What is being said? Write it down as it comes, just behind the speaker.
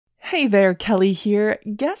Hey there, Kelly here.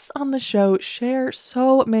 Guests on the show share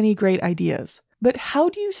so many great ideas, but how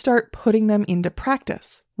do you start putting them into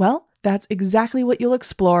practice? Well, that's exactly what you'll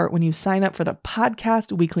explore when you sign up for the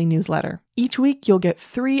podcast weekly newsletter. Each week, you'll get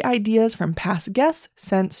 3 ideas from past guests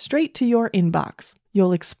sent straight to your inbox.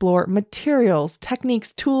 You'll explore materials,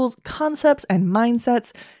 techniques, tools, concepts, and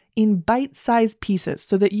mindsets in bite-sized pieces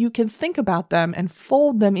so that you can think about them and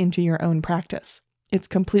fold them into your own practice. It's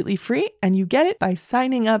completely free, and you get it by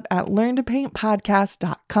signing up at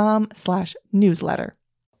learntopaintpodcast.com/newsletter.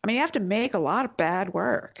 I mean, you have to make a lot of bad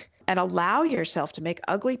work and allow yourself to make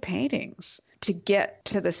ugly paintings to get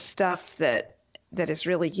to the stuff that is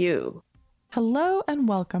really you. Hello and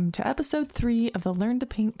welcome to episode 3 of the Learn to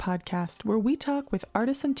Paint podcast, where we talk with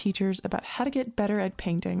artists and teachers about how to get better at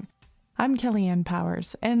painting. I'm Kellyanne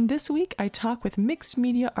Powers, and this week I talk with mixed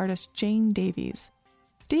media artist Jane Davies.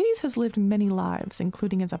 Davies has lived many lives,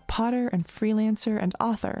 including as a potter and freelancer and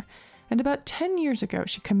author, and about 10 years ago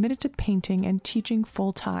she committed to painting and teaching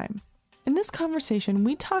full-time. In this conversation,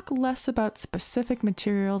 we talk less about specific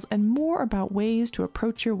materials and more about ways to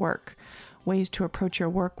approach your work. Ways to approach your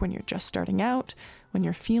work when you're just starting out, when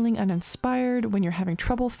you're feeling uninspired, when you're having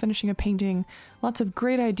trouble finishing a painting. Lots of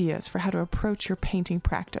great ideas for how to approach your painting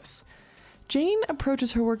practice. Jane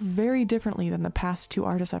approaches her work very differently than the past 2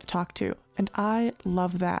 artists I've talked to, and I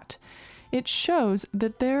love that. It shows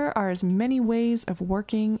that there are as many ways of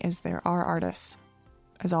working as there are artists.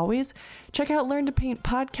 As always, check out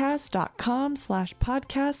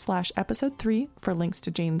learntopaintpodcast.com/podcast/episode 3 for links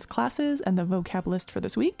to Jane's classes and the vocab list for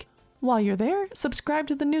this week. While you're there, subscribe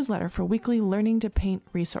to the newsletter for weekly Learning to Paint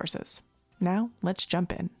resources. Now, let's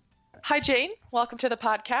jump in. Hi, Jane. Welcome to the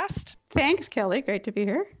podcast. Thanks, Kelly. Great to be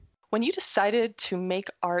here. When you decided to make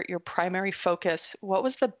art your primary focus, what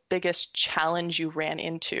was the biggest challenge you ran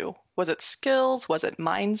into? Was it skills? Was it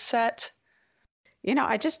mindset? You know,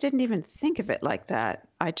 I just didn't even think of it like that.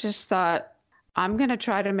 I just thought, I'm going to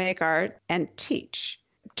try to make art and teach.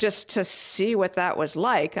 Just to see what that was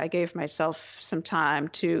like, I gave myself some time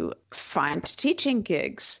to find teaching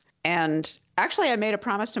gigs. And actually, I made a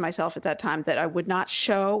promise to myself at that time that I would not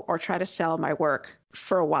show or try to sell my work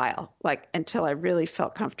for a while, like until I really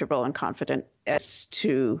felt comfortable and confident as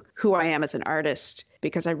to who I am as an artist,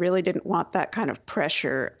 because I really didn't want that kind of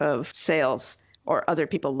pressure of sales or other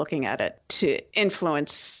people looking at it to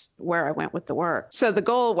influence where I went with the work. So the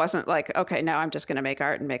goal wasn't like, okay, now I'm just going to make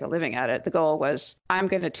art and make a living at it. The goal was, I'm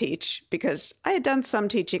going to teach, because I had done some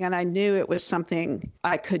teaching and I knew it was something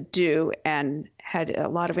I could do and had a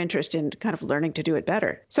lot of interest in kind of learning to do it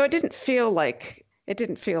better. So it didn't feel like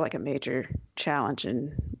a major challenge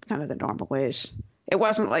in kind of the normal ways. It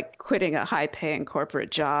wasn't like quitting a high-paying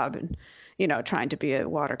corporate job and, trying to be a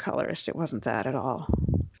watercolorist. It wasn't that at all.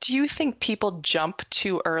 Do you think people jump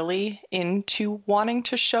too early into wanting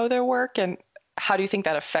to show their work? And how do you think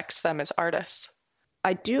that affects them as artists?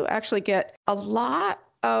 I do actually get a lot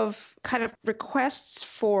of kind of requests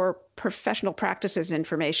for professional practices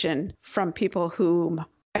information from people whom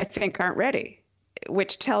I think aren't ready,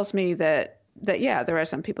 which tells me that yeah, there are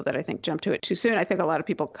some people that I think jump to it too soon. I think a lot of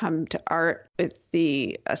people come to art with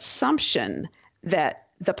the assumption that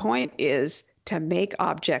the point is to make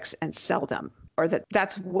objects and sell them, or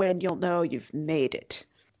that's when you'll know you've made it.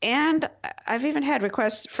 And I've even had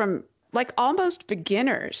requests from like almost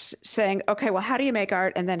beginners saying, okay, well, how do you make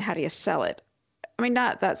art and then how do you sell it? I mean,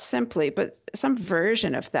 not that simply, but some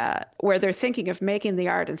version of that where they're thinking of making the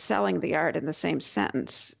art and selling the art in the same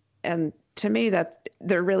sentence. And to me, that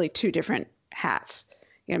they're really 2 different hats.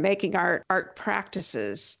 Making art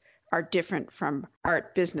practices are different from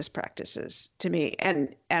art business practices to me.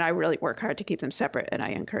 And I really work hard to keep them separate. And I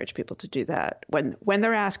encourage people to do that when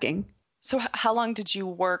they're asking. So how long did you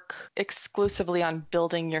work exclusively on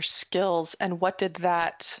building your skills, and what did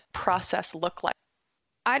that process look like?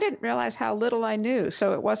 I didn't realize how little I knew.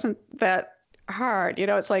 So it wasn't that hard.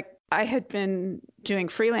 It's like I had been doing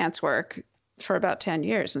freelance work for about 10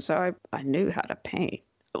 years. And so I knew how to paint.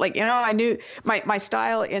 Like, I knew my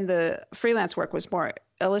style in the freelance work was more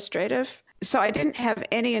illustrative. So I didn't have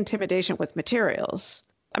any intimidation with materials.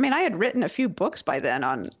 I mean, I had written a few books by then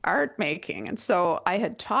on art making. And so I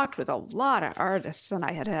had talked with a lot of artists and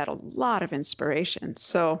I had had a lot of inspiration.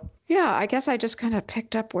 So yeah, I guess I just kind of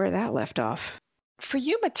picked up where that left off. For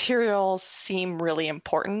you, materials seem really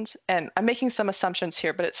important. And I'm making some assumptions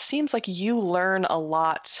here, but it seems like you learn a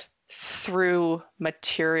lot through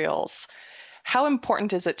materials. How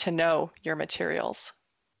important is it to know your materials?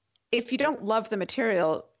 If you don't love the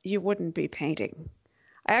material, you wouldn't be painting.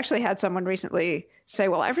 I actually had someone recently say,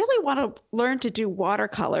 well, I really want to learn to do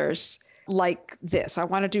watercolors like this. I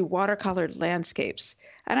want to do watercolored landscapes.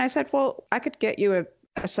 And I said, well, I could get you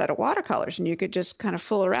a set of watercolors and you could just kind of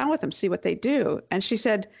fool around with them, see what they do. And she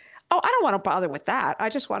said, oh, I don't want to bother with that. I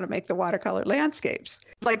just want to make the watercolor landscapes.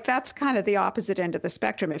 Like that's kind of the opposite end of the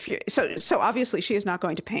spectrum. If you so obviously she is not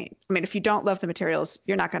going to paint. I mean, if you don't love the materials,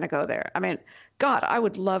 you're not going to go there. I mean, God, I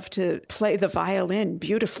would love to play the violin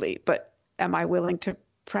beautifully, but am I willing to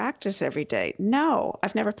practice every day? No,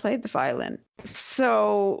 I've never played the violin.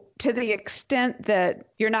 So to the extent that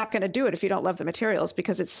you're not going to do it if you don't love the materials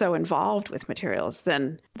because it's so involved with materials,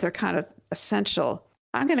 then they're kind of essential.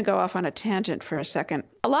 I'm going to go off on a tangent for a second.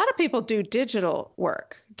 A lot of people do digital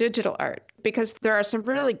work, digital art, because there are some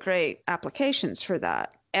really great applications for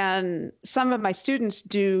that. And some of my students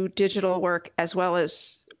do digital work as well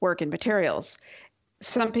as work in materials.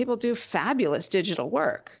 Some people do fabulous digital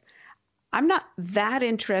work. I'm not that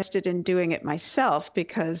interested in doing it myself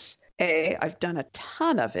because I've done a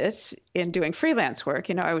ton of it in doing freelance work.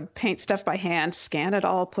 You know, I would paint stuff by hand, scan it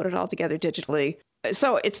all, put it all together digitally.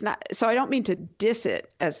 So it's not, so I don't mean to diss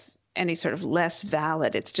it as any sort of less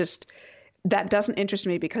valid. It's just that doesn't interest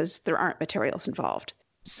me because there aren't materials involved.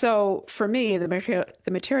 So for me, the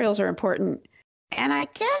materials are important. And I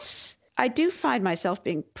guess I do find myself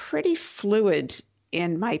being pretty fluid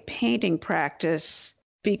in my painting practice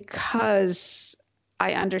because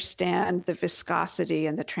I understand the viscosity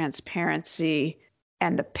and the transparency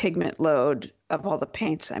and the pigment load of all the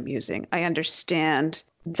paints I'm using. I understand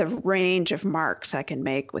the range of marks I can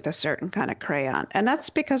make with a certain kind of crayon. And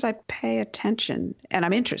that's because I pay attention and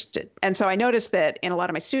I'm interested. And so I noticed that in a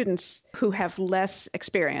lot of my students who have less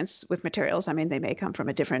experience with materials, I mean, they may come from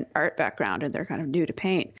a different art background and they're kind of new to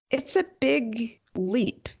paint. It's a big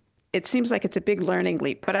leap. It seems like it's a big learning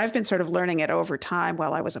leap, but I've been sort of learning it over time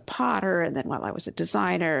while I was a potter and then while I was a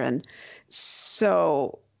designer. And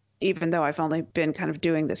so even though I've only been kind of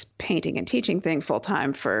doing this painting and teaching thing full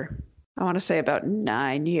time for, I want to say about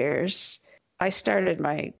 9 years, I started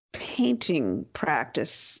my painting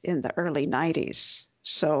practice in the early 90s.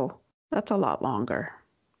 So that's a lot longer.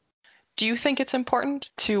 Do you think it's important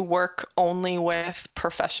to work only with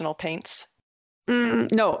professional paints?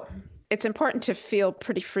 No. It's important to feel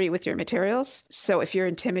pretty free with your materials. So if you're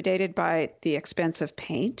intimidated by the expense of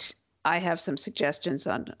paint, I have some suggestions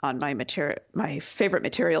on my favorite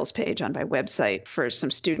materials page on my website for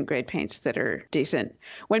some student grade paints that are decent.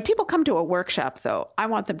 When people come to a workshop, though, I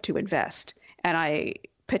want them to invest. And I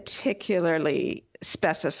particularly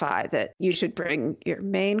specify that you should bring your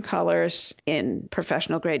main colors in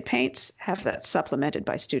professional grade paints, have that supplemented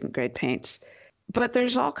by student grade paints. But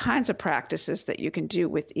there's all kinds of practices that you can do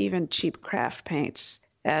with even cheap craft paints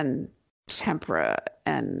and tempera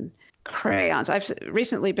and crayons. I've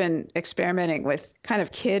recently been experimenting with kind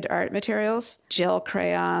of kid art materials, gel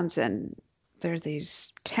crayons, and there are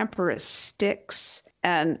these tempera sticks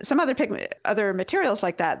and some other materials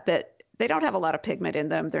like that they don't have a lot of pigment in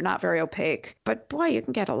them. They're not very opaque, but boy, you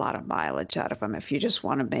can get a lot of mileage out of them if you just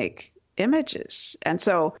want to make images. And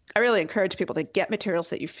so I really encourage people to get materials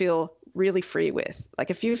that you feel really free with. Like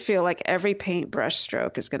if you feel like every paintbrush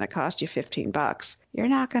stroke is going to cost you $15, you're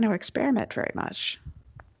not going to experiment very much.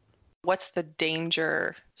 What's the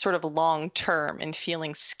danger sort of long term in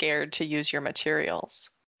feeling scared to use your materials?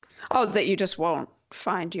 Oh, that you just won't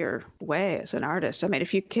find your way as an artist. I mean,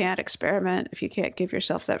 if you can't experiment, if you can't give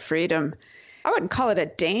yourself that freedom, I wouldn't call it a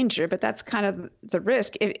danger, but that's kind of the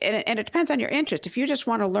risk. And it depends on your interest. If you just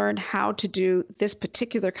want to learn how to do this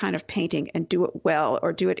particular kind of painting and do it well,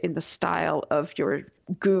 or do it in the style of your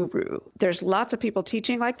guru, there's lots of people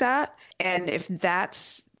teaching like that. And if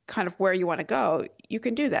that's kind of where you want to go, you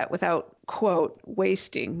can do that without, quote,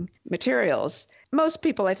 wasting materials. Most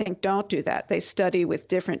people, I think, don't do that. They study with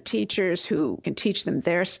different teachers who can teach them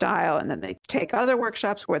their style, and then they take other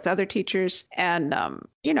workshops with other teachers and,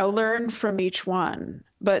 learn from each one.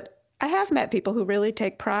 But I have met people who really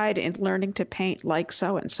take pride in learning to paint like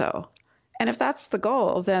so-and-so. And if that's the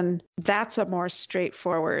goal, then that's a more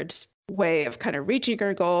straightforward way of kind of reaching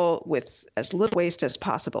your goal with as little waste as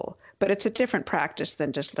possible. But it's a different practice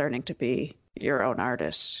than just learning to be your own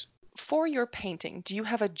artist. For your painting, do you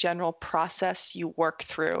have a general process you work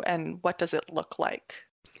through, and what does it look like?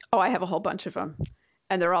 Oh, I have a whole bunch of them,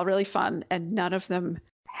 and they're all really fun, and none of them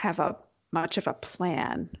have much of a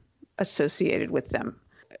plan associated with them.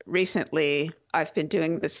 Recently, I've been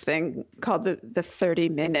doing this thing called the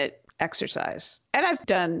 30-minute exercise. And I've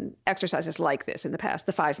done exercises like this in the past,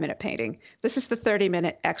 the 5-minute painting. This is the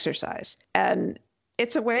 30-minute exercise. And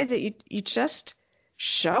it's a way that you just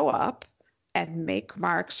show up and make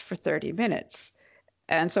marks for 30 minutes.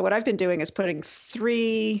 And so what I've been doing is putting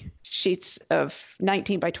 3 sheets of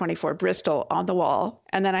 19 by 24 Bristol on the wall.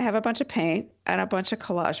 And then I have a bunch of paint and a bunch of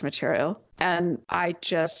collage material. And I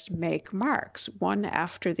just make marks one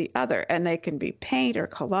after the other. And they can be paint or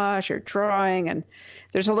collage or drawing. And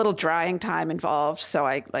there's a little drying time involved. So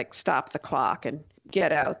I like stop the clock and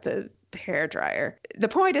get out the hair dryer. The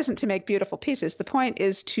point isn't to make beautiful pieces. The point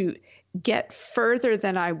is to get further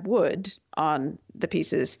than I would on the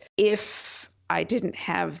pieces if I didn't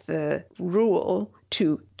have the rule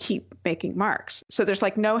to keep making marks. So there's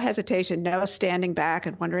like no hesitation, no standing back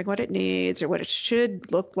and wondering what it needs or what it should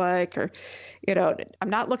look like. Or, I'm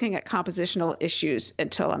not looking at compositional issues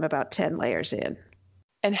until I'm about 10 layers in.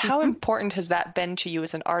 And how important has that been to you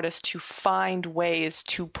as an artist to find ways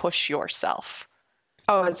to push yourself?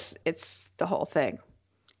 Oh, it's the whole thing.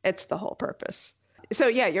 It's the whole purpose. So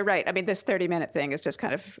yeah, you're right. I mean, this 30-minute thing is just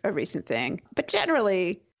kind of a recent thing. But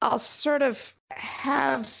generally, I'll sort of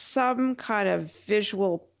have some kind of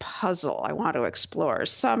visual puzzle I want to explore,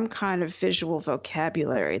 some kind of visual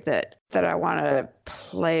vocabulary that I want to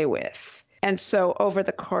play with. And so over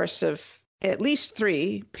the course of at least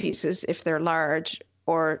 3 pieces, if they're large,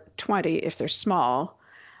 or 20 if they're small,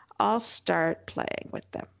 I'll start playing with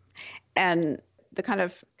them. And the kind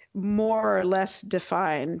of more or less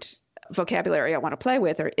defined vocabulary I want to play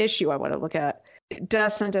with or issue I want to look at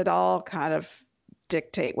doesn't at all kind of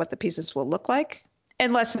dictate what the pieces will look like,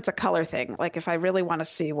 unless it's a color thing. Like if I really want to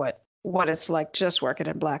see what it's like just working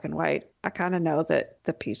in black and white, I kind of know that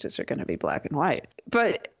the pieces are going to be black and white.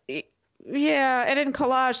 But yeah, and in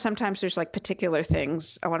collage, sometimes there's like particular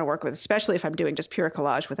things I want to work with, especially if I'm doing just pure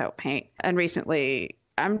collage without paint. And recently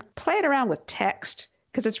I'm playing around with text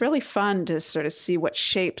because it's really fun to sort of see what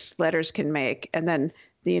shapes letters can make. And then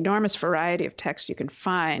the enormous variety of text you can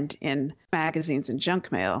find in magazines and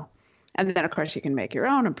junk mail. And then, of course, you can make your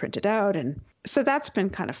own and print it out. And so that's been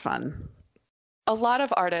kind of fun. A lot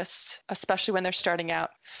of artists, especially when they're starting out,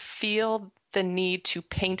 feel the need to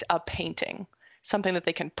paint a painting, something that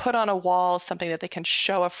they can put on a wall, something that they can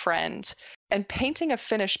show a friend. And painting a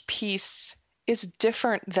finished piece is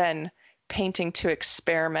different than painting to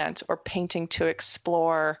experiment or painting to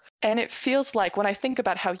explore. And it feels like when I think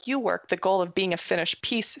about how you work, the goal of being a finished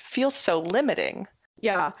piece feels so limiting.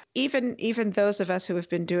 Yeah, even those of us who have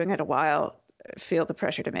been doing it a while feel the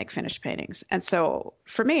pressure to make finished paintings. And so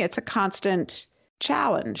for me, it's a constant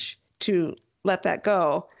challenge to let that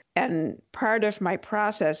go. And part of my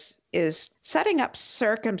process is setting up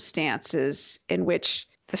circumstances in which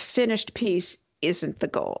the finished piece isn't the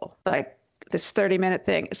goal. Like this 30-minute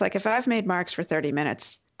thing. It's like if I've made marks for 30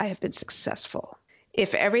 minutes, I have been successful.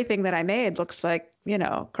 If everything that I made looks like,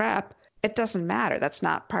 crap, it doesn't matter. That's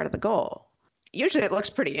not part of the goal. Usually it looks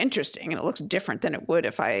pretty interesting and it looks different than it would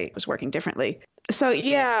if I was working differently. So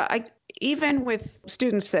yeah, even with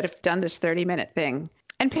students that have done this 30-minute thing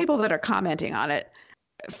and people that are commenting on it,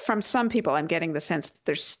 from some people, I'm getting the sense that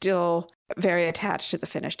they're still very attached to the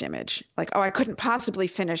finished image. Like, oh, I couldn't possibly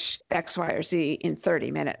finish X, Y, or Z in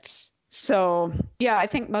 30 minutes. So yeah, I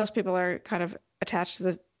think most people are kind of attached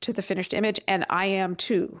to the finished image, and I am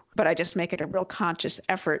too. But I just make it a real conscious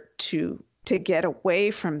effort to get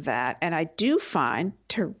away from that. And I do find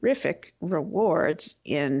terrific rewards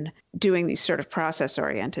in doing these sort of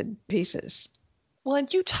process-oriented pieces. Well,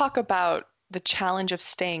 and you talk about the challenge of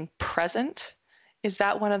staying present. Is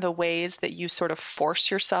that one of the ways that you sort of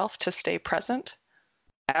force yourself to stay present?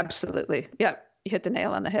 Absolutely. Yeah, you hit the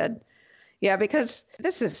nail on the head. Yeah, because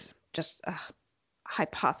this is just a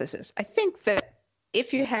hypothesis. I think that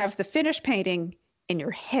if you have the finished painting in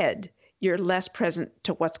your head, you're less present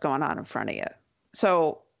to what's going on in front of you.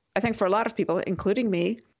 So I think for a lot of people, including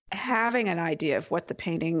me, having an idea of what the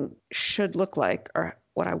painting should look like or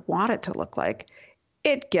what I want it to look like,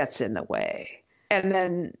 it gets in the way. And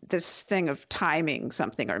then this thing of timing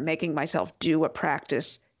something or making myself do a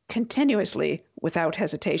practice continuously without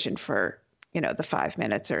hesitation for, the 5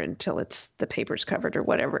 minutes or until the paper's covered or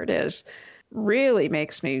whatever it is, really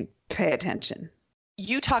makes me pay attention.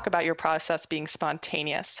 You talk about your process being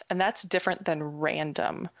spontaneous, and that's different than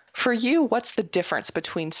random. For you, what's the difference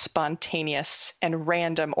between spontaneous and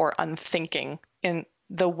random or unthinking in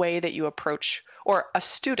the way that you approach or a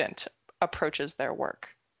student approaches their work?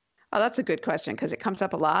 Oh, that's a good question because it comes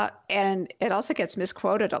up a lot and it also gets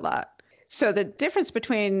misquoted a lot. So the difference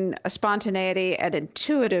between a spontaneity and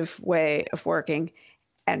intuitive way of working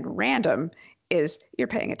and random is you're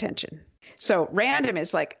paying attention. So random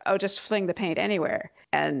is like, oh, just fling the paint anywhere.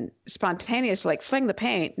 And spontaneous, like fling the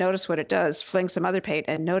paint, notice what it does, fling some other paint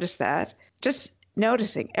and notice that. Just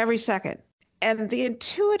noticing every second. And the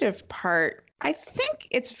intuitive part, I think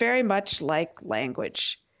it's very much like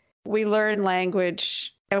language. We learn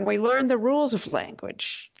language and we learn the rules of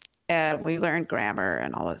language and we learn grammar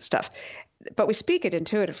and all that stuff, but we speak it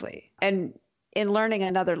intuitively. And in learning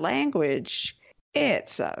another language,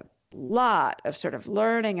 it's a lot of sort of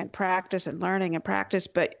learning and practice and learning and practice.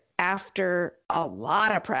 But after a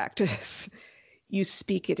lot of practice, you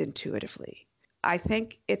speak it intuitively. I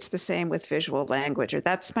think it's the same with visual language, or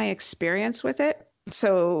that's my experience with it.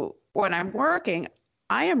 So when I'm working,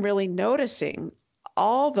 I am really noticing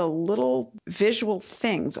all the little visual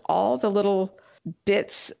things, all the little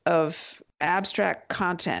bits of abstract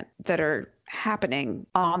content that are happening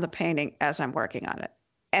on the painting as I'm working on it.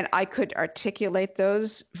 And I could articulate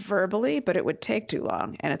those verbally, but it would take too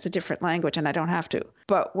long. And it's a different language and I don't have to.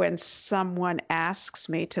 But when someone asks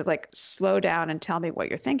me to like slow down and tell me what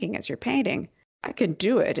you're thinking as you're painting, I can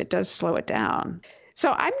do it. It does slow it down.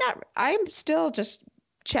 So I'm still just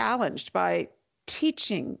challenged by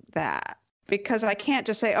teaching that, because I can't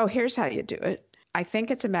just say, oh, here's how you do it. I think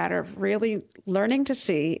it's a matter of really learning to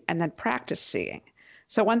see and then practice seeing.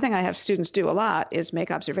 So one thing I have students do a lot is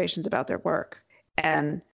make observations about their work.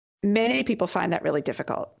 And many people find that really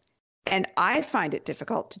difficult. And I find it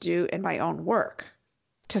difficult to do in my own work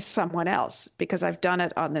to someone else, because I've done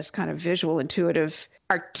it on this kind of visual, intuitive,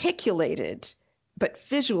 articulated, but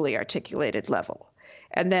visually articulated level.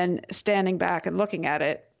 And then standing back and looking at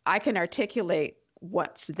it, I can articulate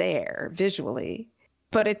what's there visually,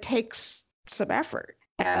 but it takes some effort.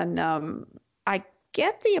 And I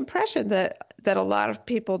get the impression that a lot of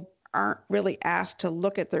people aren't really asked to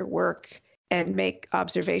look at their work and make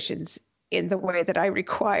observations in the way that I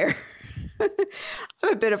require. I'm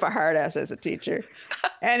a bit of a hard ass as a teacher.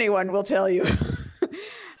 Anyone will tell you.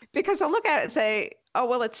 Because I'll look at it and say, oh,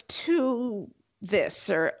 well, it's too this,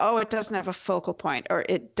 or, oh, it doesn't have a focal point, or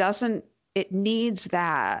it needs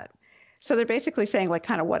that. So they're basically saying like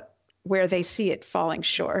kind of where they see it falling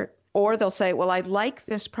short. Or they'll say, well, I like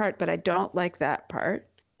this part, but I don't like that part.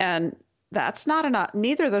 And that's not enough.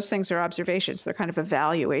 Neither of those things are observations. They're kind of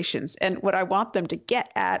evaluations. And what I want them to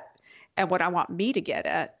get at, and what I want me to get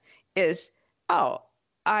at, is, oh,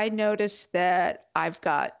 I noticed that I've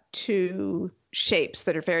got two shapes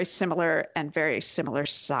that are very similar and very similar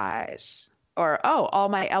size. Or, oh, all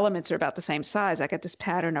my elements are about the same size. I got this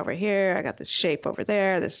pattern over here. I got this shape over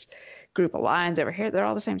there, this group of lines over here. They're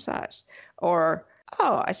all the same size. Or,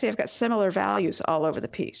 oh, I see I've got similar values all over the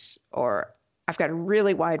piece. Or I've got a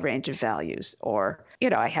really wide range of values. Or,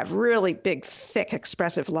 I have really big, thick,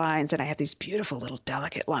 expressive lines, and I have these beautiful little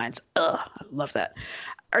delicate lines. Ugh, I love that.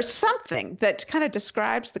 Or something that kind of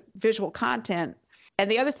describes the visual content.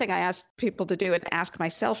 And the other thing I ask people to do and ask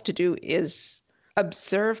myself to do is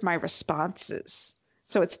observe my responses.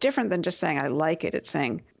 So it's different than just saying I like it. It's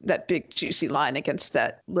saying that big juicy line against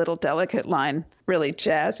that little delicate line really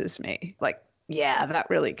jazzes me. Like, yeah, that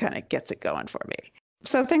really kind of gets it going for me.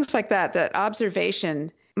 So things like that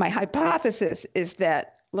observation, my hypothesis is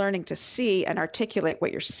that learning to see and articulate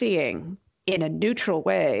what you're seeing in a neutral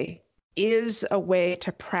way is a way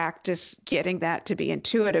to practice getting that to be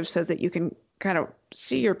intuitive, so that you can kind of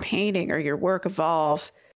see your painting or your work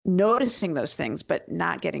evolve, noticing those things, but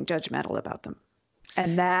not getting judgmental about them.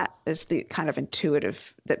 And that is the kind of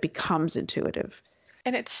intuitive that becomes intuitive.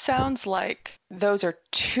 And it sounds like those are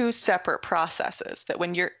two separate processes, that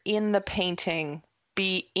when you're in the painting,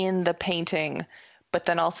 be in the painting, but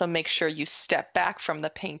then also make sure you step back from the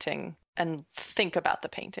painting and think about the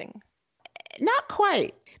painting. Not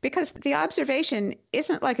quite, because the observation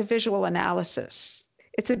isn't like a visual analysis.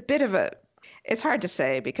 It's a bit of it's hard to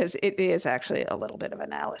say, because it is actually a little bit of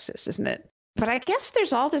analysis, isn't it? But I guess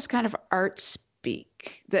there's all this kind of art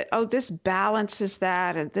speak that, oh, this balances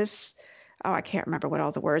that, and this, oh, I can't remember what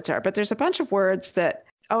all the words are, but there's a bunch of words that,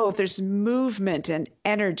 oh, there's movement and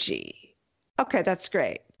energy. Okay, that's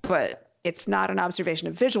great, but it's not an observation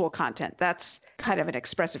of visual content. That's kind of an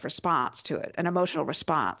expressive response to it, an emotional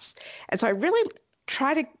response. And so I really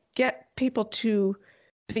try to get people to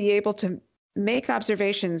be able to make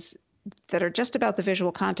observations that are just about the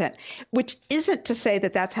visual content, which isn't to say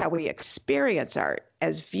that that's how we experience art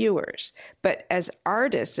as viewers, but as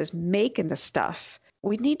artists, as making the stuff,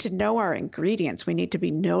 we need to know our ingredients. We need to be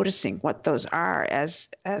noticing what those are as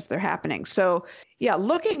they're happening. So yeah,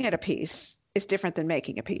 looking at a piece is different than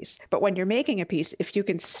making a piece. But when you're making a piece, if you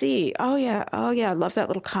can see, oh yeah, I love that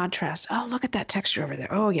little contrast. Oh, look at that texture over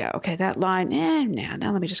there. Oh yeah, okay, that line,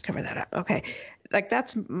 now let me just cover that up. Okay. Like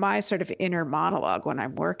that's my sort of inner monologue when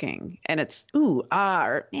I'm working, and it's ooh, ah,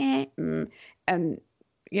 or and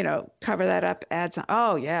cover that up, add some,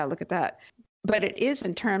 oh yeah, look at that. But it is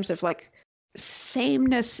in terms of like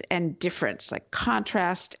sameness and difference, like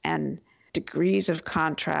contrast and degrees of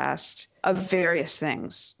contrast of various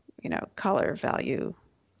things, color, value,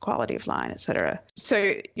 quality of line, etc.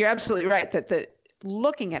 So you're absolutely right that the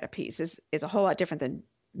looking at a piece is a whole lot different than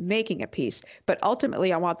making a piece. But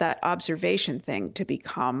ultimately, I want that observation thing to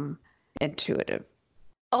become intuitive.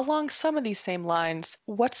 Along some of these same lines,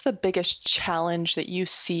 what's the biggest challenge that you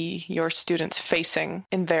see your students facing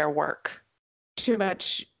in their work? Too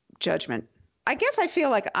much judgment. I guess I feel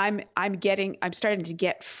like I'm starting to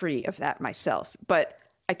get free of that myself, but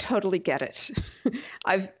I totally get it.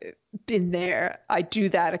 I've been there. I do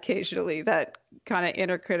that occasionally. That kind of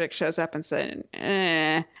inner critic shows up and says,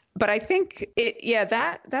 eh. But I think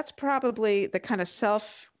that's probably the kind of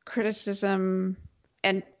self-criticism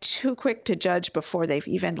and too quick to judge before they've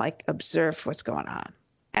even like observed what's going on.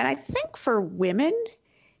 And I think for women,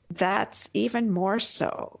 that's even more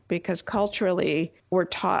so because culturally we're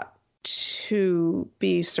taught to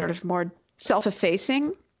be sort of more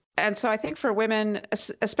self-effacing. And so I think for women,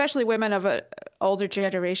 especially women of an older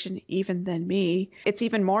generation, even than me, it's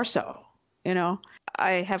even more so. You know,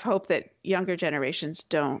 I have hope that younger generations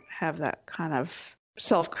don't have that kind of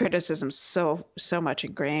self-criticism so much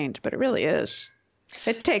ingrained, but it really is.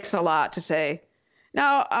 It takes a lot to say,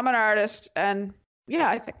 no, I'm an artist and yeah,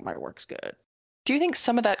 I think my work's good. Do you think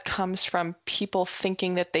some of that comes from people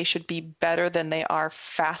thinking that they should be better than they are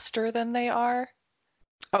faster than they are?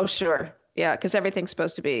 Oh, sure. Yeah, because everything's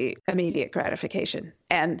supposed to be immediate gratification.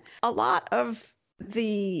 And a lot of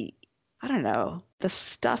the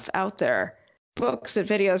stuff out there, books and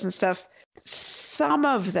videos and stuff, some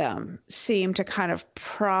of them seem to kind of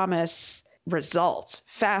promise results,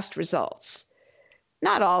 fast results.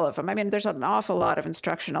 Not all of them. I mean, there's an awful lot of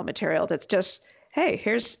instructional material that's just, hey,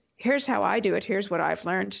 here's how I do it. Here's what I've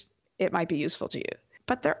learned. It might be useful to you.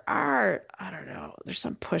 But there are, there's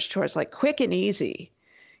some push towards like quick and easy,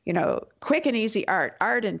 quick and easy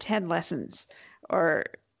art in 10 lessons, or,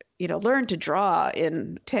 learn to draw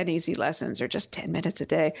in 10 easy lessons, or just 10 minutes a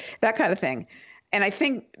day, that kind of thing. And I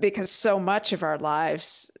think because so much of our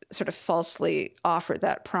lives sort of falsely offer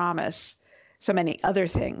that promise, so many other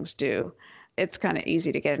things do, it's kind of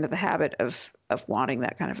easy to get into the habit of wanting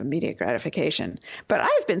that kind of immediate gratification. But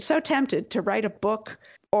I've been so tempted to write a book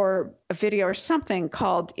or a video or something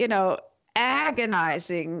called,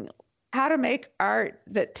 agonizing, how to make art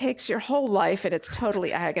that takes your whole life and it's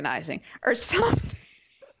totally agonizing, or something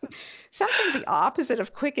the opposite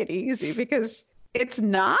of quick and easy, because it's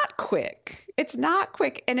not quick. It's not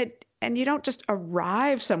quick. And you don't just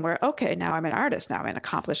arrive somewhere. Okay, now I'm an artist. Now I'm an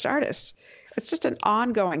accomplished artist. It's just an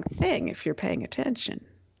ongoing thing if you're paying attention.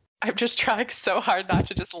 I'm just trying so hard not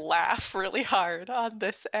to just laugh really hard on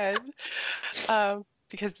this end.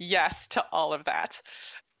 Because yes to all of that.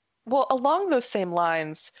 Well, along those same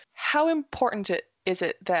lines, how important is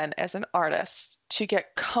it then as an artist to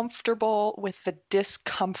get comfortable with the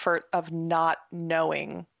discomfort of not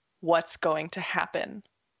knowing what's going to happen?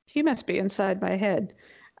 You must be inside my head.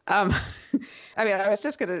 I was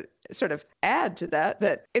just going to sort of add to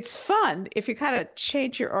that it's fun if you kind of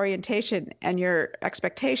change your orientation and your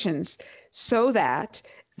expectations so that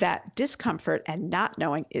discomfort and not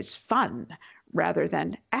knowing is fun rather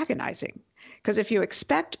than agonizing. Because if you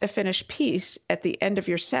expect a finished piece at the end of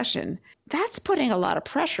your session, that's putting a lot of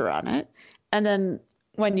pressure on it. And then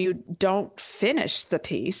when you don't finish the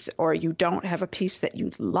piece, or you don't have a piece that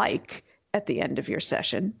you like at the end of your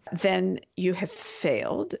session, then you have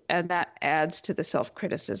failed, and that adds to the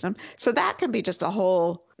self-criticism. So that can be just a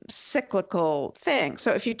whole cyclical thing.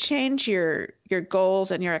 So if you change your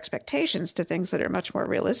goals and your expectations to things that are much more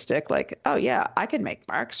realistic, like, oh yeah, I can make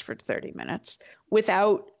marks for 30 minutes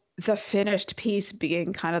without the finished piece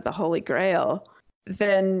being kind of the holy grail,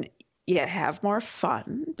 then you have more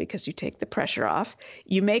fun because you take the pressure off.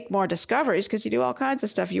 You make more discoveries because you do all kinds of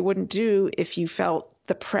stuff you wouldn't do if you felt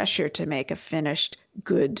the pressure to make a finished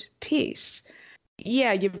good piece.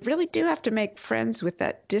 Yeah, you really do have to make friends with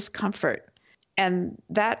that discomfort. And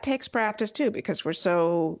that takes practice too, because we're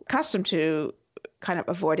so accustomed to kind of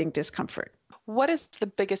avoiding discomfort. What is the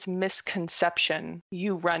biggest misconception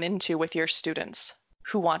you run into with your students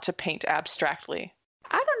who want to paint abstractly?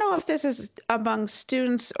 I don't know if this is among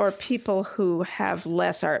students or people who have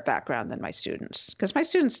less art background than my students, because my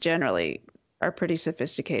students generally are pretty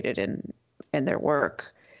sophisticated in their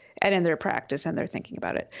work and in their practice, and they're thinking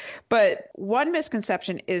about it. But one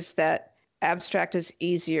misconception is that abstract is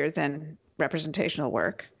easier than representational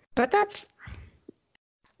work. But that's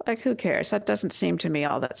like, who cares? That doesn't seem to me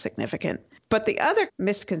all that significant. But the other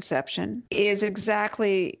misconception is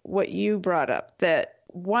exactly what you brought up, that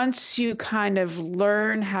once you kind of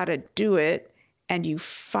learn how to do it and you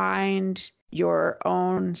find your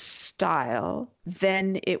own style,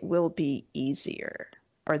 then it will be easier,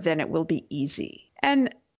 or then it will be easy.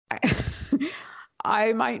 And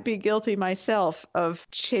I might be guilty myself of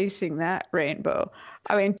chasing that rainbow.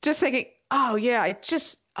 I mean, just thinking, oh yeah,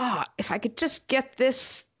 if I could just get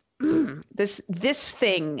this this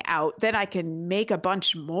thing out, then I can make a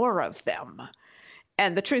bunch more of them.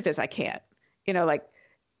 And the truth is I can't. Like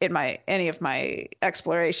in any of my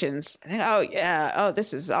explorations, I think, oh yeah,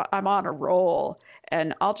 I'm on a roll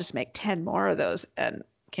and I'll just make 10 more of those, and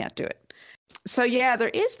can't do it. So yeah, there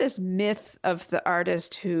is this myth of the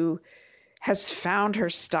artist who has found her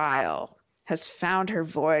style, has found her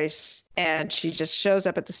voice, and she just shows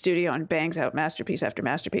up at the studio and bangs out masterpiece after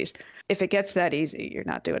masterpiece. If it gets that easy, you're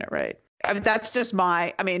not doing it right. That's just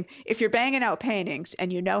if you're banging out paintings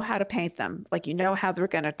and you know how to paint them, like you know how they're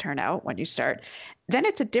going to turn out when you start, then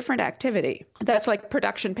it's a different activity. That's like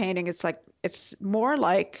production painting. It's more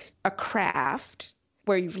like a craft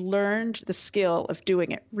where you've learned the skill of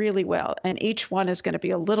doing it really well. And each one is going to be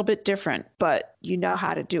a little bit different, but you know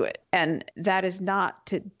how to do it. And that is not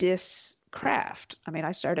to diss craft.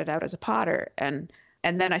 I started out as a potter and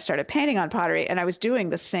then I started painting on pottery, and I was doing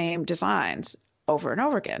the same designs over and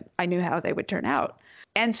over again. I knew how they would turn out.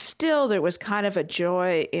 And still there was kind of a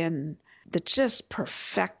joy in the just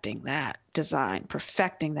perfecting that design,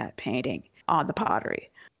 perfecting that painting on the pottery.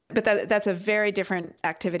 But that's a very different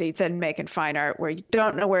activity than making fine art, where you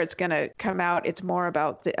don't know where it's going to come out. It's more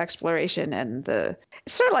about the exploration and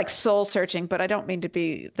it's sort of like soul searching, but I don't mean to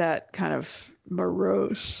be that kind of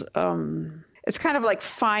morose. It's kind of like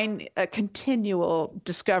a continual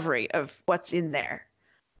discovery of what's in there.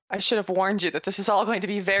 I should have warned you that this is all going to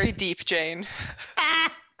be very deep, Jane.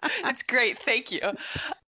 It's great. Thank you.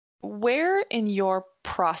 Where in your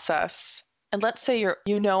process, and let's say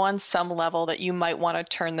on some level that you might want to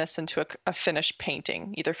turn this into a finished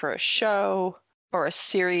painting, either for a show or a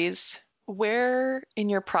series, where in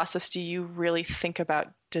your process do you really think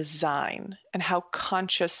about design, and how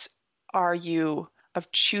conscious are you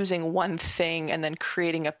of choosing one thing and then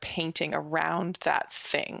creating a painting around that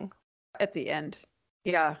thing? At the end.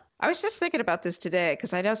 Yeah. I was just thinking about this today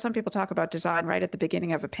because I know some people talk about design right at the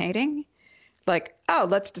beginning of a painting. Like, oh,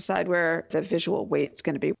 let's decide where the visual weight's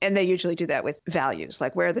going to be. And they usually do that with values,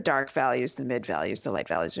 like where are the dark values, the mid values, the light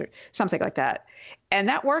values, or something like that. And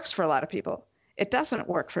that works for a lot of people. It doesn't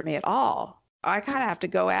work for me at all. I kind of have to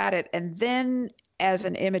go at it. And then as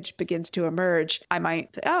an image begins to emerge, I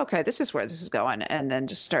might say, oh, okay, this is where this is going. And then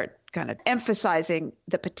just start kind of emphasizing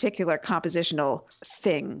the particular compositional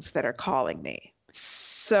things that are calling me.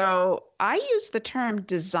 So I use the term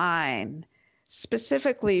design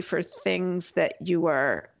specifically for things that you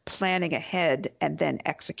are planning ahead and then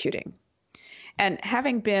executing. And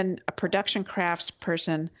having been a production crafts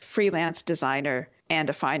person, freelance designer, and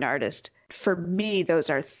a fine artist, for me, those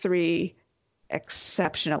are three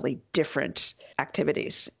exceptionally different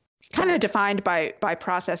activities, kind of defined by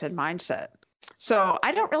process and mindset. So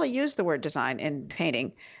I don't really use the word design in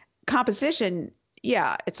painting. Composition,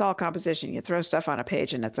 yeah, it's all composition. You throw stuff on a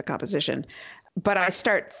page and it's a composition. But I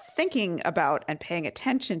start thinking about and paying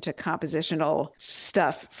attention to compositional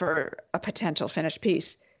stuff for a potential finished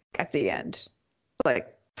piece at the end,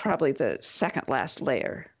 like probably the second last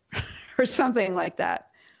layer or something like that.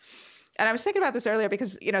 And I was thinking about this earlier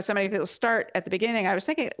because, so many people start at the beginning. I was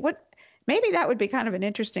thinking, maybe that would be kind of an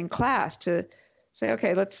interesting class to say,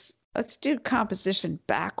 okay, let's do composition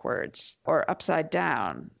backwards or upside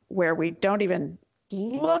down, where we don't even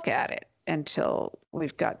look at it until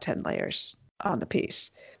we've got 10 layers on the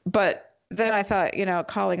piece. But then I thought,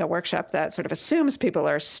 calling a workshop that sort of assumes people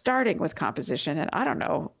are starting with composition, and I don't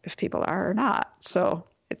know if people are or not. So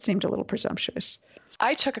it seemed a little presumptuous.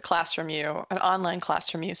 I took a class from you, an online class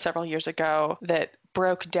from you several years ago that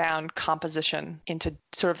broke down composition into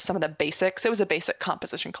sort of some of the basics. It was a basic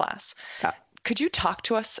composition class. Yeah. Could you talk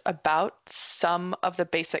to us about some of the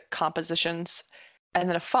basic compositions? And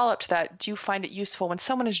then a follow-up to that, do you find it useful when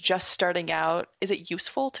someone is just starting out? Is it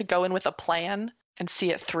useful to go in with a plan and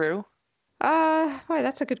see it through? Boy,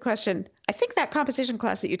 that's a good question. I think that composition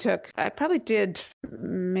class that you took, I probably did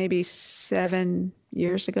maybe 7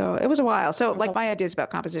 years ago. It was a while. So like my ideas about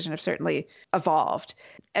composition have certainly evolved.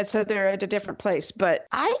 And so they're at a different place. But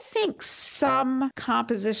I think some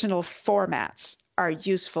compositional formats are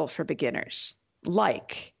useful for beginners.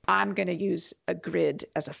 Like, I'm going to use a grid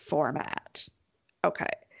as a format. Okay.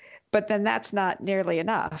 But then that's not nearly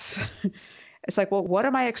enough. It's like, well, what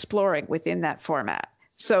am I exploring within that format?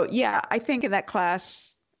 So yeah, I think in that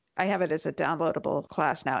class, I have it as a downloadable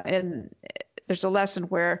class now. And there's a lesson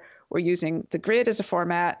where we're using the grid as a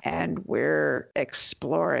format and we're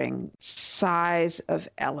exploring size of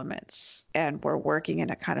elements and we're working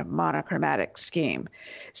in a kind of monochromatic scheme.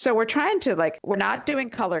 So we're trying to we're not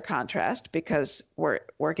doing color contrast because we're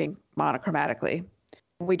working monochromatically.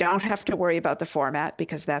 We don't have to worry about the format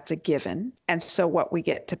because that's a given. And so what we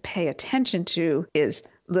get to pay attention to is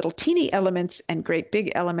little teeny elements and great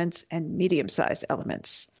big elements and medium-sized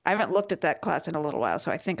elements. I haven't looked at that class in a little while,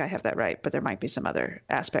 so I think I have that right, but there might be some other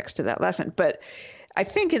aspects to that lesson. But I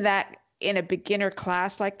think in a beginner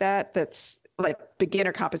class like that, that's like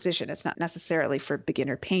beginner composition, it's not necessarily for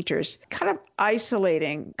beginner painters, kind of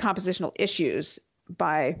isolating compositional issues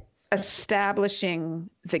by establishing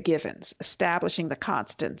the givens, establishing the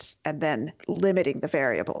constants, and then limiting the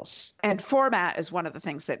variables. And format is one of the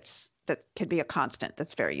things that can be a constant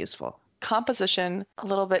that's very useful. Composition, a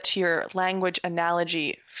little bit to your language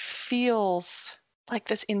analogy, feels like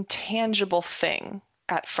this intangible thing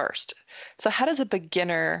at first. So how does a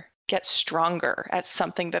beginner get stronger at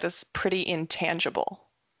something that is pretty intangible?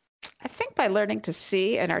 I think by learning to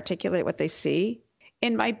see and articulate what they see.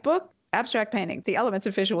 In my book, Abstract Painting, The Elements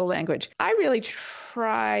of Visual Language, I really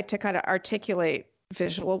try to kind of articulate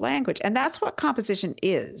visual language. And that's what composition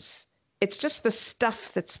is. It's just the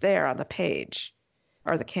stuff that's there on the page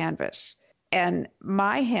or the canvas. And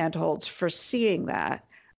my handholds for seeing that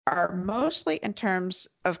are mostly in terms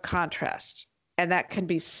of contrast. And that can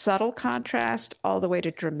be subtle contrast all the way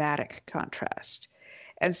to dramatic contrast.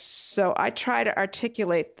 And so I try to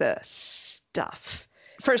articulate the stuff.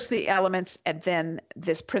 First, the elements, and then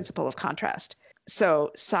this principle of contrast.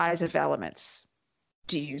 So size of elements.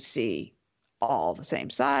 Do you see all the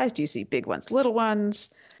same size? Do you see big ones, little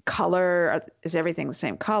ones? Color, is everything the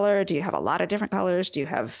same color? Do you have a lot of different colors? Do you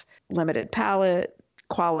have limited palette?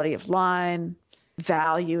 Quality of line?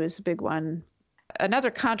 Value is a big one.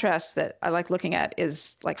 Another contrast that I like looking at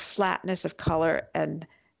is like flatness of color and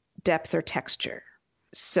depth or texture.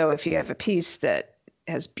 So if you have a piece that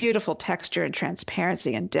has beautiful texture and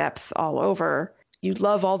transparency and depth all over, you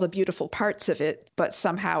love all the beautiful parts of it, but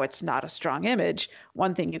somehow it's not a strong image,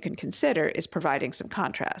 one thing you can consider is providing some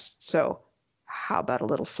contrast. So how about a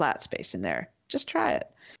little flat space in there? Just try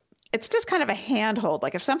it. It's just kind of a handhold.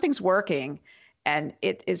 Like if something's working and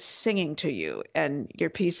it is singing to you and your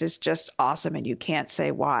piece is just awesome and you can't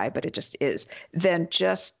say why, but it just is, then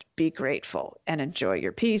just be grateful and enjoy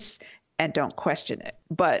your piece and don't question it.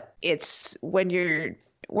 But it's when you're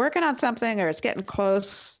working on something or it's getting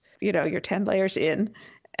close, you're 10 layers in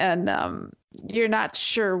and you're not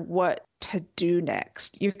sure what to do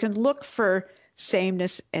next. You can look for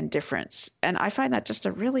sameness and difference. And I find that just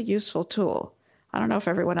a really useful tool. I don't know if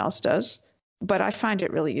everyone else does, but I find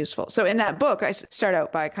it really useful. So in that book, I start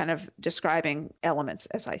out by kind of describing elements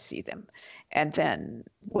as I see them, and then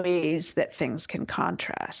ways that things can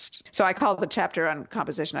contrast. So I call the chapter on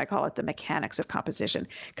composition, I call it the mechanics of composition,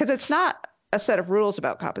 because it's not a set of rules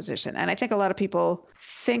about composition. And I think a lot of people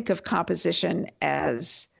think of composition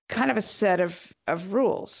as kind of a set of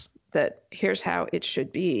rules that here's how it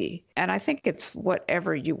should be. And I think it's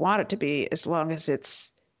whatever you want it to be, as long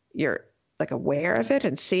as you're like aware of it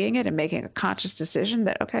and seeing it and making a conscious decision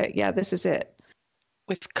that, okay, yeah, this is it.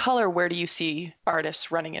 With color, where do you see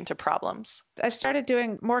artists running into problems? I've started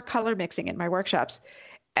doing more color mixing in my workshops.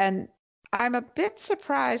 And I'm a bit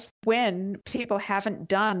surprised when people haven't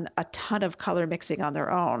done a ton of color mixing on their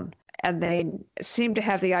own. And they seem to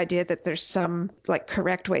have the idea that there's some like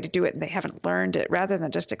correct way to do it and they haven't learned it, rather than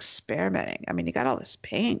just experimenting. I mean, you got all this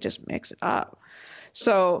paint, just mix it up.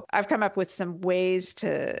 So I've come up with some ways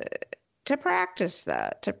to practice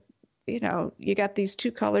that, you got these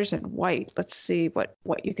two colors in white. Let's see what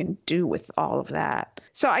you can do with all of that.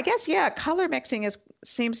 So I guess, yeah, color mixing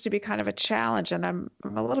seems to be kind of a challenge. And I'm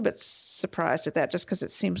a little bit surprised at that, just because it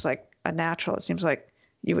seems like a natural. It seems like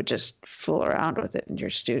you would just fool around with it in your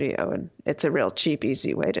studio. And it's a real cheap,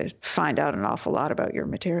 easy way to find out an awful lot about your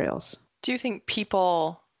materials. Do you think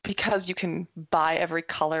people, because you can buy every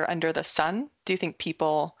color under the sun, do you think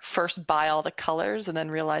people first buy all the colors and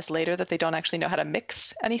then realize later that they don't actually know how to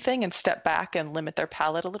mix anything and step back and limit their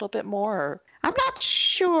palette a little bit more? Or? I'm not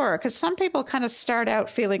sure, because some people kind of start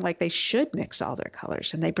out feeling like they should mix all their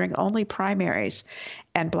colors and they bring only primaries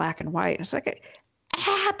and black and white. It's like,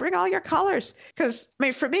 bring all your colors. Because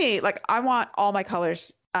for me, like I want all my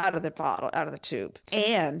colors out of the bottle, out of the tube.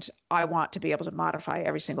 And I want to be able to modify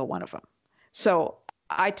every single one of them. So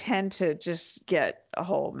I tend to just get a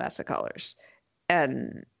whole mess of colors.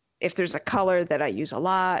 And if there's a color that I use a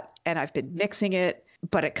lot and I've been mixing it,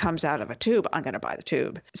 but it comes out of a tube, I'm going to buy the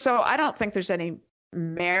tube. So I don't think there's any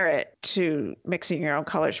merit to mixing your own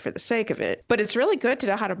colors for the sake of it. But it's really good to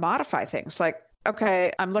know how to modify things. Like,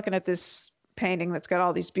 okay, I'm looking at this painting that's got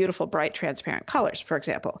all these beautiful, bright, transparent colors, for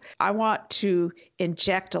example. I want to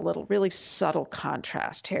inject a little really subtle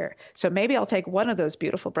contrast here. So maybe I'll take one of those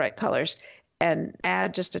beautiful, bright colors and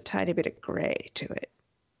add just a tiny bit of gray to it.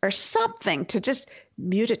 or something to just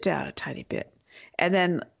mute it down a tiny bit. And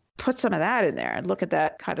then put some of that in there and look at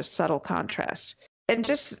that kind of subtle contrast. And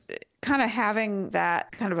just kind of having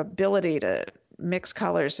that kind of ability to mix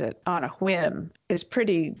colors on a whim is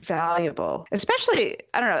pretty valuable. Especially,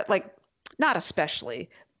 I don't know, like not especially,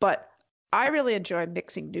 but I really enjoy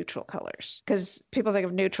mixing neutral colors because people think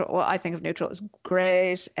of neutral. Well, I think of neutral as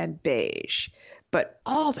grays and beige, but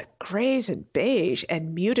all the grays and beige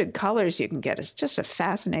and muted colors you can get is just a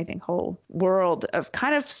fascinating whole world of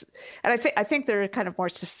kind of, and I think they're kind of more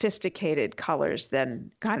sophisticated colors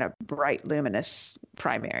than kind of bright, luminous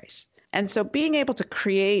primaries. And so being able to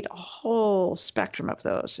create a whole spectrum of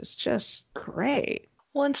those is just great.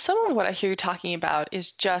 Well, and some of what I hear you talking about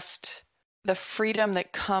is just the freedom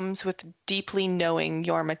that comes with deeply knowing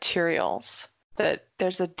your materials. That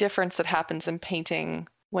there's a difference that happens in painting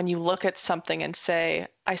when you look at something and say,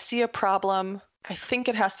 I see a problem, I think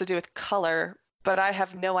it has to do with color, but I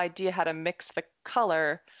have no idea how to mix the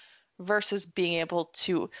color, versus being able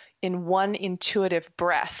to, in one intuitive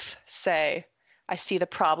breath, say, I see the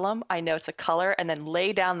problem, I know it's a color, and then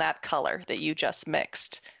lay down that color that you just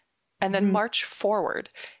mixed, and then march forward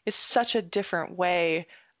is such a different way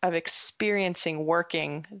of experiencing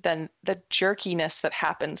working than the jerkiness that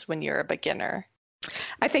happens when you're a beginner.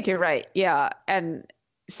 I think you're right. Yeah. And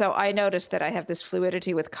so I noticed that I have this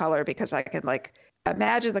fluidity with color because I can like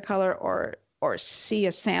imagine the color or see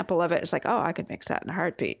a sample of it. It's like, oh, I could mix that in a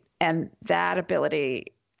heartbeat. And that ability,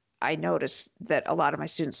 I noticed that a lot of my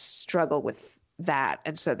students struggle with that.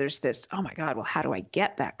 And so there's this, oh my God, well, how do I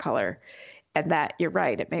get that color? And that, you're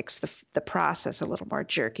right, it makes the process a little more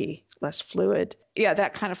jerky, less fluid. Yeah,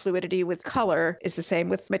 that kind of fluidity with color is the same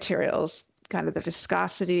with materials. Kind of the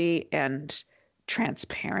viscosity and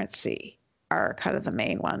transparency are kind of the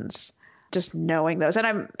main ones. Just knowing those.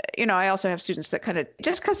 And I also have students that kind of,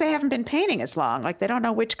 just because they haven't been painting as long, like they don't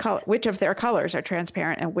know which of their colors are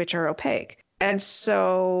transparent and which are opaque. And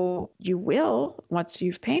so you will once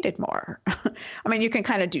you've painted more. I mean, you can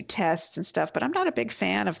kind of do tests and stuff, but I'm not a big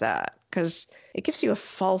fan of that because it gives you a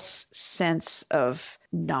false sense of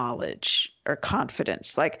knowledge or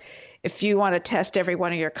confidence. Like if you want to test every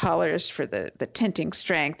one of your colors for the tinting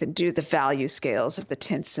strength and do the value scales of the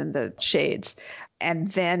tints and the shades, and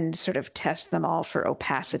then sort of test them all for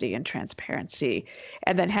opacity and transparency,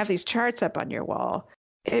 and then have these charts up on your wall,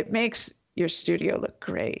 it makes your studio look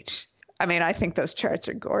great. I mean, I think those charts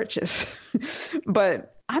are gorgeous,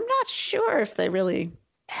 but I'm not sure if they really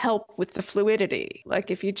help with the fluidity.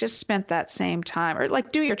 Like if you just spent that same time, or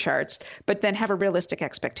like do your charts, but then have a realistic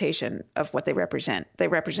expectation of what they represent. They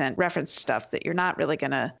represent reference stuff that you're not really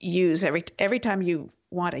going to use every time you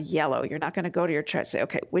want a yellow. You're not going to go to your chart and say,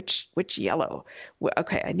 okay, which yellow?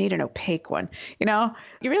 Okay, I need an opaque one. You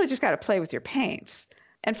really just got to play with your paints.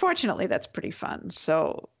 And fortunately, that's pretty fun.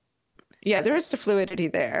 So yeah, there is the fluidity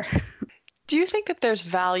there. Do you think that there's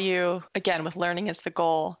value, again, with learning as the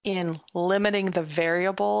goal, in limiting the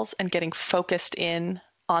variables and getting focused in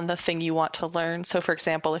on the thing you want to learn? So for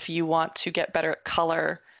example, if you want to get better at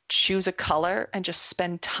color, choose a color and just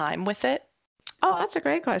spend time with it? Oh, that's a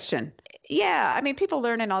great question. Yeah, I mean, people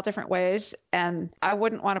learn in all different ways, and I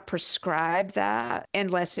wouldn't want to prescribe that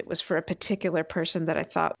unless it was for a particular person that I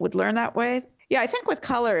thought would learn that way. Yeah, I think with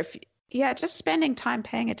color, just spending time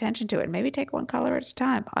paying attention to it. Maybe take one color at a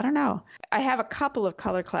time. I don't know. I have a couple of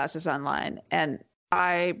color classes online, and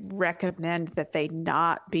I recommend that they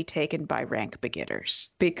not be taken by rank beginners,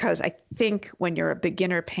 because I think when you're a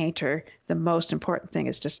beginner painter, the most important thing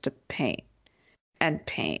is just to paint and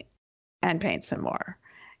paint and paint some more.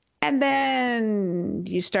 And then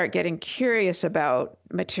you start getting curious about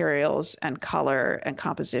materials and color and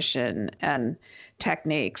composition and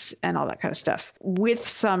techniques and all that kind of stuff. With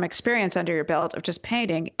some experience under your belt of just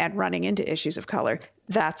painting and running into issues of color,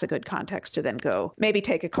 that's a good context to then go maybe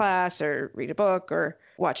take a class or read a book or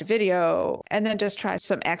watch a video, and then just try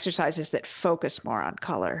some exercises that focus more on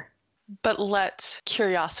color. But let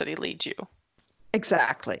curiosity lead you.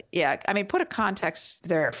 Exactly. Yeah. I mean, put a context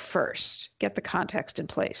there first. Get the context in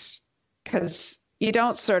place, because you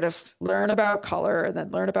don't sort of learn about color and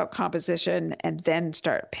then learn about composition and then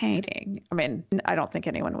start painting. I mean, I don't think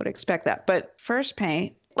anyone would expect that. But first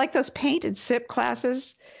paint, like those paint and sip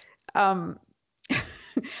classes. I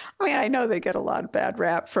mean, I know they get a lot of bad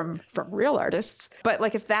rap from real artists, but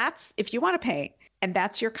like if you want to paint and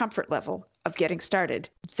that's your comfort level of getting started,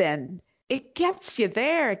 then it gets you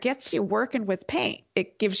there. It gets you working with paint.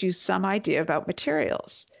 It gives you some idea about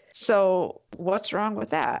materials. So what's wrong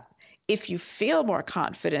with that? if you feel more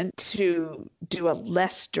confident to do a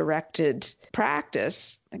less directed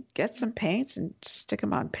practice, get some paints and stick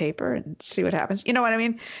them on paper and see what happens. You know what I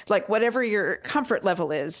mean? Like whatever your comfort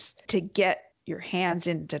level is to get your hands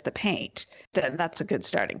into the paint, then that's a good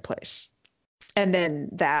starting place. And then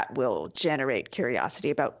that will generate curiosity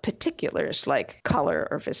about particulars like color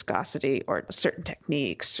or viscosity or certain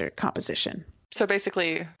techniques or composition. So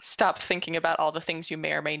basically, stop thinking about all the things you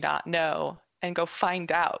may or may not know and go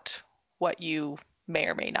find out what you may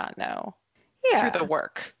or may not know through the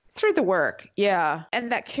work. Through the work, yeah.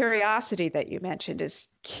 And that curiosity that you mentioned is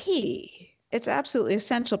key. It's absolutely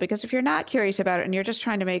essential because if you're not curious about it and you're just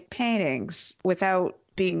trying to make paintings without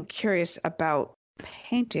being curious about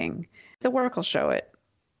painting, the work will show it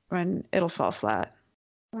and it'll fall flat.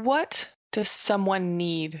 What does someone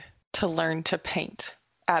need to learn to paint,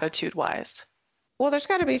 attitude-wise? Well, there's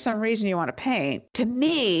got to be some reason you want to paint. To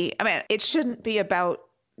me, I mean, it shouldn't be about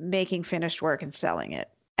making finished work and selling it.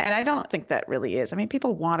 And I don't think that really is. I mean,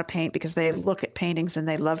 people want to paint because they look at paintings and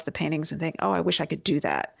they love the paintings and think, oh, I wish I could do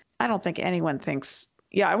that. I don't think anyone thinks,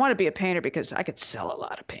 yeah, I want to be a painter because I could sell a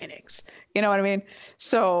lot of paintings. You know what I mean?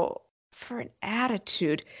 So for an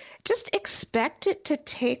attitude, just expect it to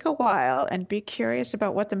take a while and be curious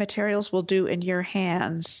about what the materials will do in your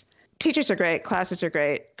hands. Teachers are great. Classes are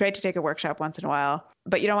great. Great to take a workshop once in a while.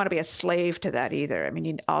 But you don't want to be a slave to that either. I mean,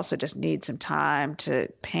 you also just need some time to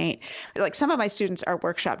paint. Like some of my students are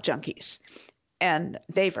workshop junkies and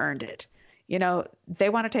they've earned it. You know, they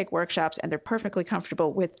want to take workshops and they're perfectly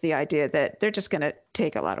comfortable with the idea that they're just going to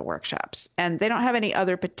take a lot of workshops. And they don't have any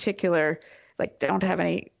other particular, like they don't have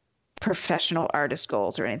any professional artist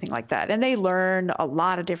goals or anything like that. And they learn a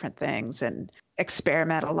lot of different things and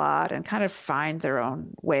experiment a lot and kind of find their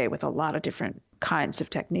own way with a lot of different kinds of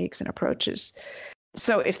techniques and approaches.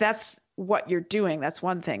 So if that's what you're doing, that's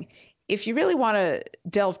one thing. If you really want to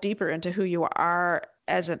delve deeper into who you are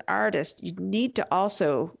as an artist, you need to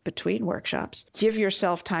also, between workshops, give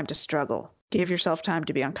yourself time to struggle, give yourself time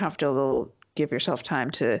to be uncomfortable, give yourself time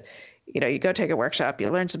to, you know, you go take a workshop, you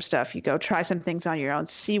learn some stuff, you go try some things on your own,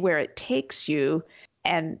 see where it takes you.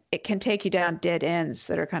 And it can take you down dead ends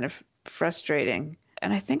that are kind of frustrating.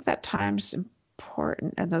 And I think that time's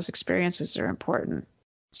important and those experiences are important.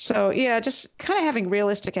 So yeah, just kind of having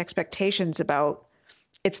realistic expectations about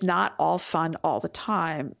it's not all fun all the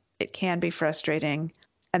time. It can be frustrating,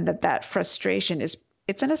 and that frustration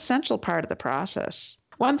it's an essential part of the process.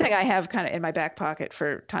 One thing I have kind of in my back pocket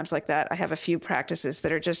for times like that, I have a few practices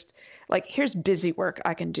that are just like, here's busy work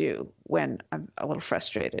I can do when I'm a little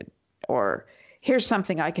frustrated, or here's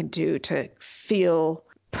something I can do to feel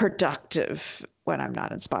productive when I'm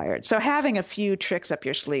not inspired. So having a few tricks up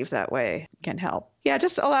your sleeve that way can help. Yeah,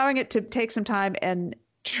 just allowing it to take some time and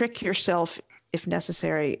trick yourself, if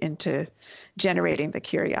necessary, into generating the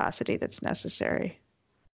curiosity that's necessary.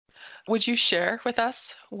 Would you share with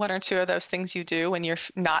us one or two of those things you do when you're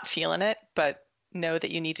not feeling it, but know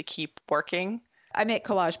that you need to keep working? I make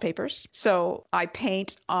collage papers. So I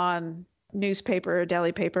paint on newspaper,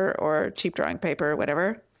 deli paper, or cheap drawing paper, or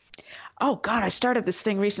whatever. Oh God, I started this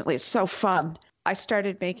thing recently. It's so fun. I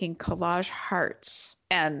started making collage hearts,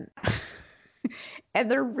 and and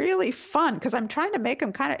they're really fun because I'm trying to make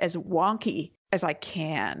them kind of as wonky as I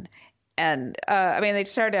can. And I mean, they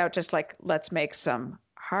started out just like, let's make some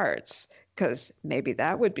hearts because maybe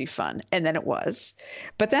that would be fun. And then it was.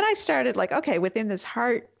 But then I started like, okay, within this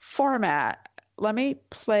heart format, let me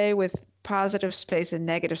play with positive space and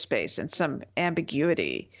negative space and some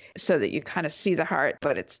ambiguity so that you kind of see the heart,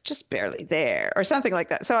 but it's just barely there or something like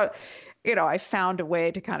that. So, you know, I found a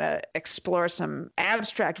way to kind of explore some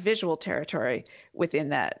abstract visual territory within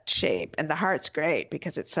that shape. And the heart's great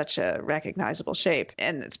because it's such a recognizable shape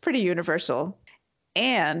and it's pretty universal.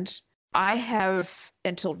 And I have,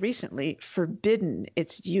 until recently, forbidden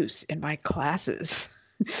its use in my classes.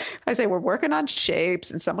 I say, we're working on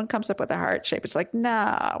shapes and someone comes up with a heart shape. It's like,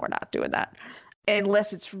 nah, we're not doing that.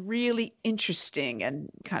 Unless it's really interesting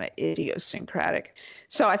and kind of idiosyncratic.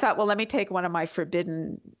 So I thought, well, let me take one of my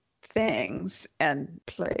forbidden things and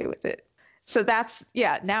play with it. So that's,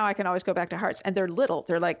 yeah, now I can always go back to hearts. And they're little.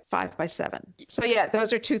 They're like 5 by 7. So yeah,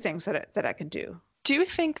 those are two things that I can do. Do you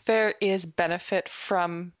think there is benefit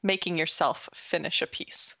from making yourself finish a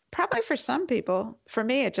piece? Probably for some people. For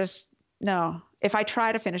me, it just, no. If I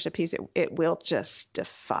try to finish a piece, it will just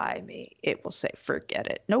defy me. It will say, forget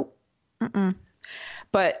it. Nope. Mm-mm.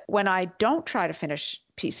 But when I don't try to finish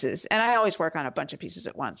pieces, and I always work on a bunch of pieces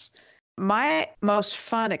at once, my most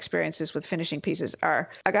fun experiences with finishing pieces are,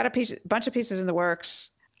 I got a bunch of pieces in the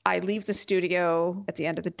works. I leave the studio at the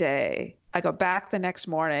end of the day. I go back the next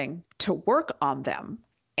morning to work on them.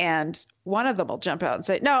 And one of them will jump out and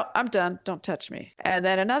say, no, I'm done. Don't touch me. And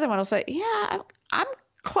then another one will say, yeah, I'm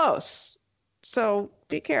close. So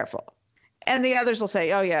be careful. And the others will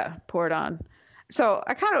say, oh, yeah, pour it on. So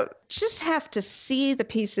I kind of just have to see the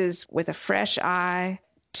pieces with a fresh eye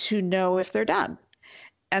to know if they're done.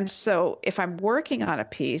 And so if I'm working on a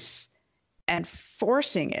piece and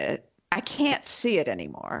forcing it, I can't see it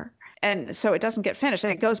anymore. And so it doesn't get finished.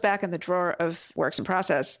 And it goes back in the drawer of works in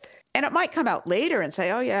process. And it might come out later and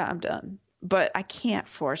say, oh, yeah, I'm done. But I can't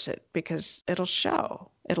force it because it'll show.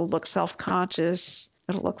 It'll look self-conscious.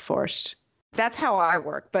 It'll look forced. That's how I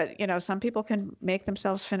work. But, some people can make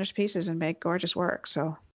themselves finished pieces and make gorgeous work.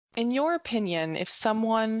 So, in your opinion, if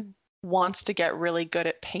someone wants to get really good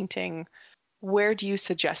at painting, where do you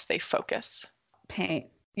suggest they focus? Paint.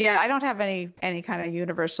 Yeah, I don't have any kind of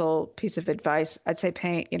universal piece of advice. I'd say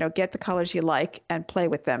paint, get the colors you like and play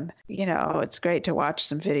with them. It's great to watch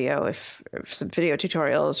some video, if some video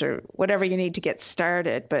tutorials or whatever you need to get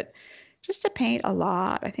started, but just to paint a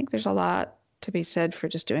lot. I think there's a lot to be said for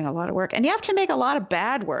just doing a lot of work. And you have to make a lot of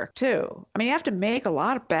bad work too. I mean, you have to make a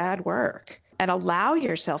lot of bad work and allow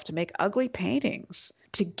yourself to make ugly paintings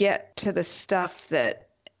to get to the stuff that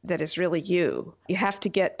is really you. You have to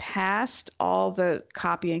get past all the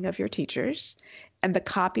copying of your teachers, and the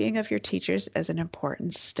copying of your teachers is an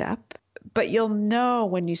important step. But you'll know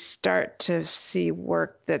when you start to see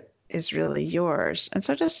work that is really yours. And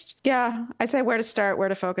so I'd say where to start, where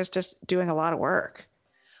to focus, just doing a lot of work.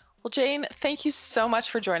 Well, Jane, thank you so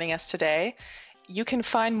much for joining us today. You can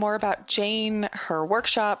find more about Jane, her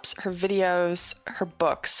workshops, her videos, her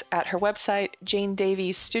books at her website,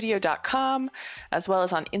 janedaviesstudio.com, as well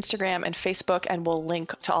as on Instagram and Facebook, and we'll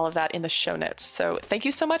link to all of that in the show notes. So thank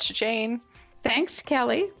you so much, Jane. Thanks,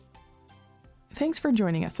 Kelly. Thanks for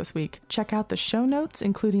joining us this week. Check out the show notes,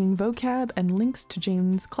 including vocab and links to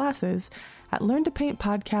Jane's classes at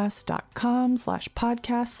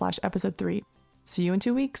learntopaintpodcast.com/podcast/episode 3. See you in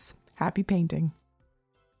 2 weeks. Happy painting.